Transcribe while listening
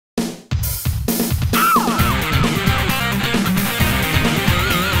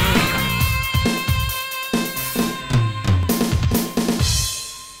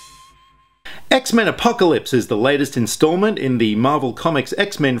X-Men Apocalypse is the latest installment in the Marvel Comics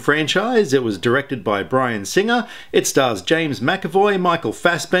X-Men franchise. It was directed by Bryan Singer. It stars James McAvoy, Michael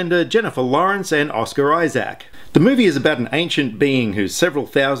Fassbender, Jennifer Lawrence, and Oscar Isaac. The movie is about an ancient being who's several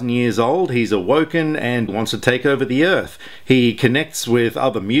thousand years old. He's awoken and wants to take over the Earth. He connects with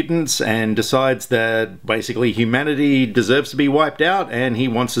other mutants and decides that basically humanity deserves to be wiped out, and he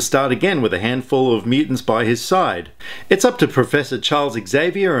wants to start again with a handful of mutants by his side. It's up to Professor Charles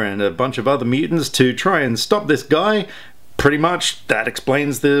Xavier and a bunch of other mutants to try and stop this guy. Pretty much, that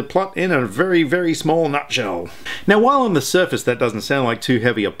explains the plot in a very, very small nutshell. Now, while on the surface that doesn't sound like too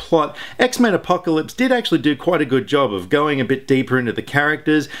heavy a plot, X-Men Apocalypse did actually do quite a good job of going a bit deeper into the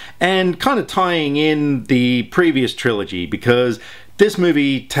characters and kind of tying in the previous trilogy, because this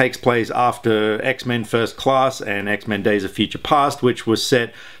movie takes place after X-Men First Class and X-Men Days of Future Past, which was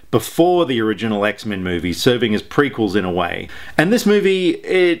set before the original X-Men movie, serving as prequels in a way. And this movie,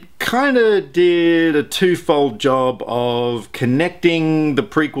 it kind of did a twofold job of connecting the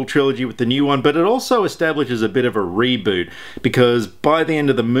prequel trilogy with the new one, but it also establishes a bit of a reboot, because by the end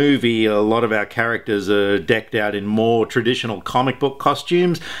of the movie, a lot of our characters are decked out in more traditional comic book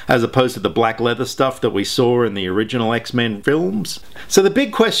costumes, as opposed to the black leather stuff that we saw in the original X-Men films. So the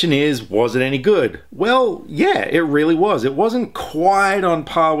big question is, was it any good? Well, yeah, it really was. It wasn't quite on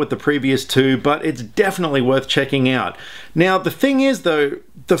par with the previous two, but it's definitely worth checking out. Now, the thing is, though,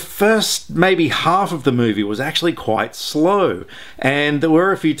 the first maybe half of the movie was actually quite slow, and there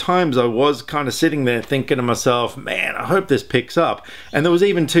were a few times I was kind of sitting there thinking to myself, man, I hope this picks up. And there was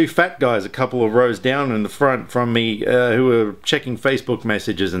even two fat guys a couple of rows down in the front from me who were checking Facebook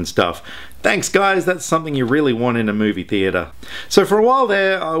messages and stuff. Thanks, guys, that's something you really want in a movie theater. So for a while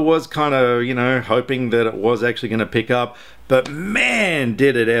there, I was kind of, hoping that it was actually going to pick up, but man,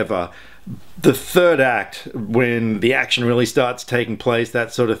 did it ever. The third act, when the action really starts taking place,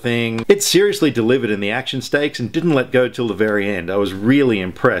 that sort of thing, it seriously delivered in the action stakes and didn't let go till the very end. I was really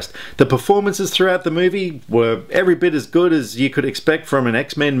impressed. The performances throughout the movie were every bit as good as you could expect from an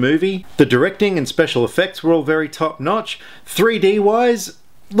X-Men movie. The directing and special effects were all very top-notch. 3D-wise,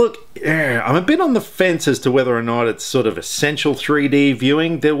 look, I'm a bit on the fence as to whether or not it's sort of essential 3D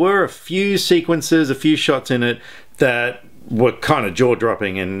viewing. There were a few sequences, a few shots in it that were kind of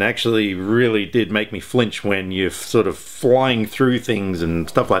jaw-dropping and actually really did make me flinch when you're sort of flying through things and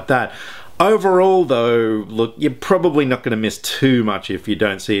stuff like that. Overall, though, look, you're probably not going to miss too much if you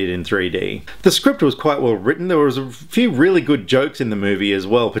don't see it in 3D. The script was quite well written. There was a few really good jokes in the movie as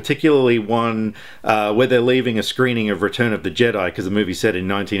well, particularly one where they're leaving a screening of Return of the Jedi, because the movie's set in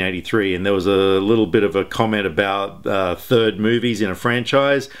 1983, and there was a little bit of a comment about third movies in a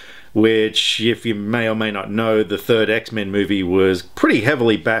franchise, which, if you may or may not know, the third X-Men movie was pretty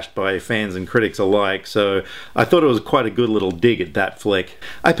heavily bashed by fans and critics alike, so I thought it was quite a good little dig at that flick.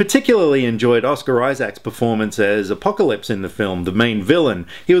 I particularly enjoyed Oscar Isaac's performance as Apocalypse in the film, the main villain.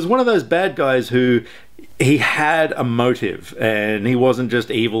 He was one of those bad guys who he had a motive, and he wasn't just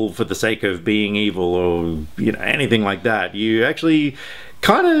evil for the sake of being evil or anything like that. You actually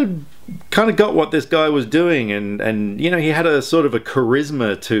kind of got what this guy was doing, and he had a sort of a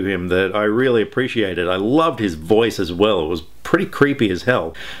charisma to him that I really appreciated. I loved his voice as well. It was pretty creepy as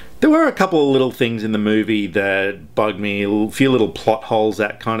hell. There were a couple of little things in the movie that bugged me, a few little plot holes,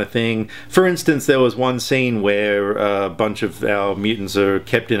 that kind of thing. For instance, there was one scene where a bunch of our mutants are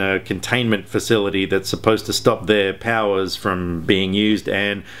kept in a containment facility that's supposed to stop their powers from being used,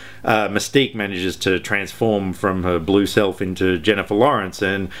 and Mystique manages to transform from her blue self into Jennifer Lawrence,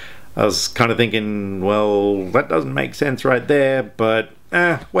 and I was kind of thinking, well, that doesn't make sense right there, but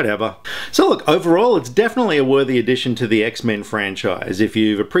whatever. So look, overall, it's definitely a worthy addition to the X-Men franchise. If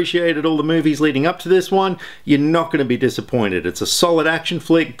you've appreciated all the movies leading up to this one, you're not going to be disappointed. It's a solid action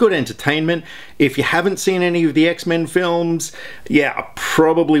flick, good entertainment. If you haven't seen any of the X-Men films, yeah, I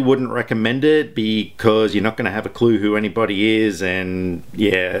probably wouldn't recommend it, because you're not going to have a clue who anybody is, and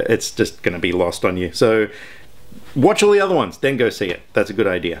yeah, it's just going to be lost on you. So watch all the other ones, then go see it. That's a good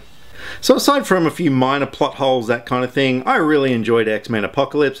idea. So aside from a few minor plot holes, that kind of thing, I really enjoyed X-Men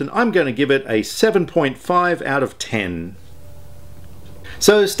Apocalypse, and I'm going to give it a 7.5 out of 10.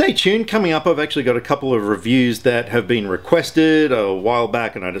 So stay tuned. Coming up, I've actually got a couple of reviews that have been requested a while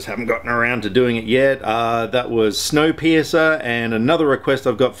back, and I just haven't gotten around to doing it yet. That was Snowpiercer, and another request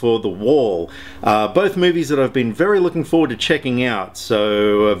I've got for The Wall. Both movies that I've been very looking forward to checking out,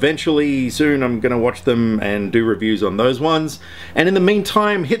 so eventually, soon, I'm going to watch them and do reviews on those ones. And in the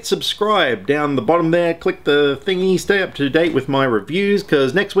meantime, hit subscribe down the bottom there, click the thingy, stay up to date with my reviews,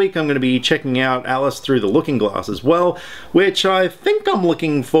 because next week I'm going to be checking out Alice Through the Looking Glass as well, which I think I'm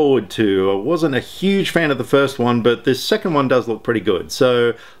looking forward to. I wasn't a huge fan of the first one, but this second one does look pretty good,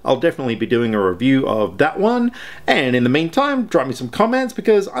 so I'll definitely be doing a review of that one. And in the meantime, drop me some comments,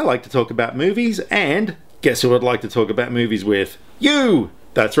 because I like to talk about movies, and guess who I'd like to talk about movies with? You!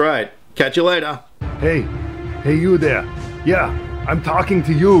 That's right. Catch you later. Hey you there. Yeah, I'm talking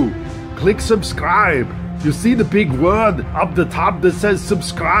to you. Click subscribe. You see the big word up the top that says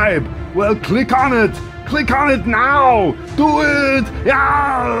subscribe? Well, click on it. Click on it now. Do it.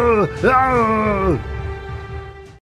 Yeah.